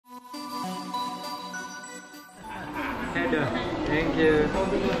Yeah. Thank you.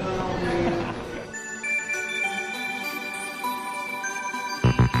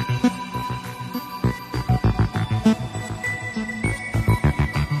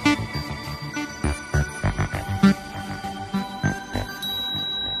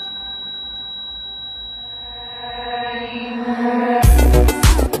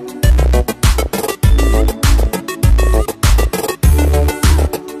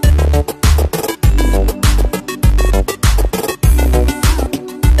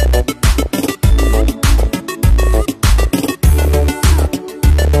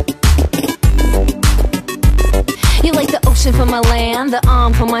 For my land, the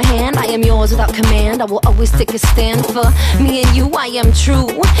arm for my hand, I am yours without command. I will always take a stand for me and you. I am true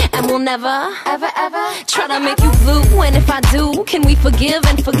and will never, ever, ever try to make you blue. And if I do, can we forgive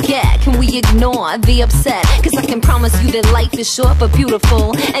and forget? Can we ignore the upset? Cause I can promise you that life is short but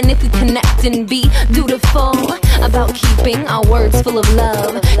beautiful. And if we connect and be dutiful about keeping our words full of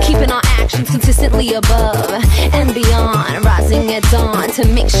love, keeping our actions consistently above and beyond, rising at dawn to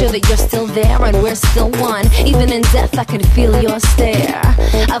make sure that you're still there and we're still one. Even in death I can feel your stare.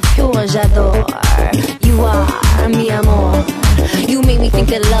 Of course j'adore. You are mi amor. You make me think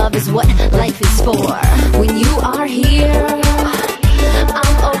that love is what life is for. When you are here,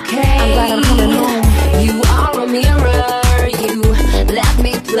 I'm okay. I'm glad I'm coming home. You are a mirror. You let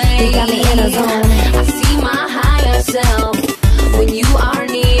me play. You got me in a zone. I see my higher self when you are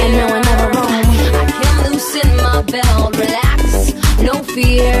near. And no one ever wrong. I can loosen my belt, relax, no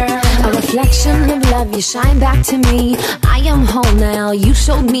fear. A reflection of love, you shine back to me. I am whole now, you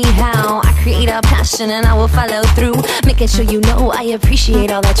showed me how. I create a passion and I will follow through, making sure you know I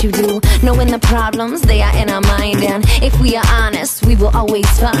appreciate all that you do. Knowing the problems, they are in our mind. And if we are honest, we will always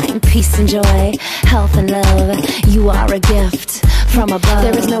find peace and joy, health and love. You are a gift from above.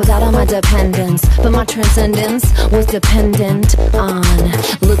 There is no doubt on my dependence, but my transcendence was dependent on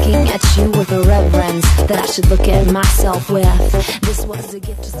looking at you with a reverence that I should look at myself with. This was a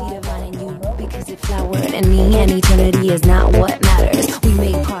gift to see divine in you, because it flowered in me, and eternity is not what matters. We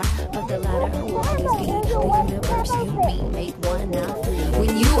make part, but the latter will always be the universe. You, me, make one, not three.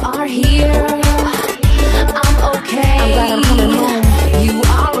 When you are here, I'm okay. I'm glad I'm coming home. You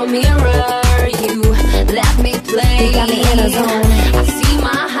are a mirror. You let me play. You got me in a zone. I see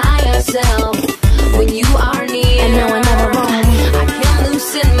my higher self when you are near. And no one ever wrong. I can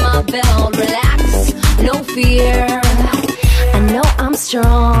loosen my belt, relax, no fear. I know I'm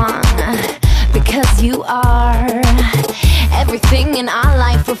strong because you are. Everything in our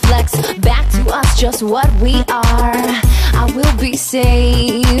life reflects back to us just what we are. I will be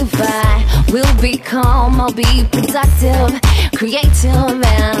safe, I will be calm, I'll be productive, creative,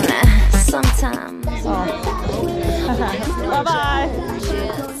 and sometimes bye-bye.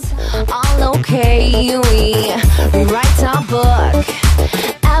 All okay, we write our book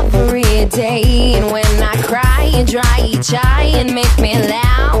every day. And when I cry and dry each eye and make me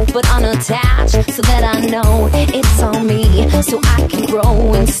laugh but unattached, so that I know it's on me, so I can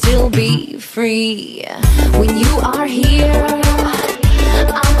grow and still be free. When you are here,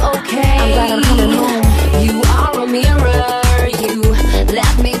 I'm okay. I'm glad I'm coming home. You are a mirror. You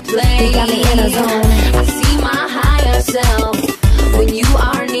let me play. You got me in a zone. I see my higher self when you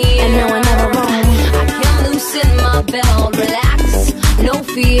are near. And no one ever wrong. I can loosen my belt, relax, no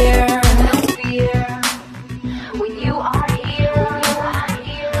fear.